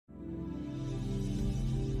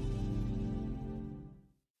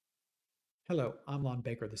Hello, I'm Lon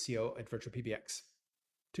Baker, the CEO at VirtualPBX.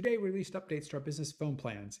 Today, we released updates to our business phone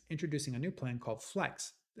plans, introducing a new plan called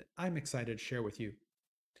Flex that I'm excited to share with you.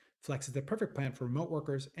 Flex is the perfect plan for remote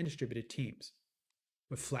workers and distributed teams.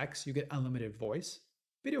 With Flex, you get unlimited voice,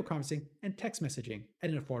 video conferencing, and text messaging at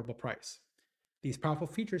an affordable price. These powerful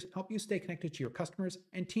features help you stay connected to your customers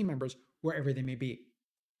and team members wherever they may be.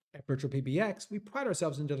 At VirtualPBX, we pride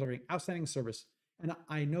ourselves in delivering outstanding service, and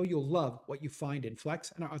I know you'll love what you find in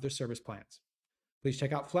Flex and our other service plans. Please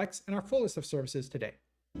check out Flex and our full list of services today.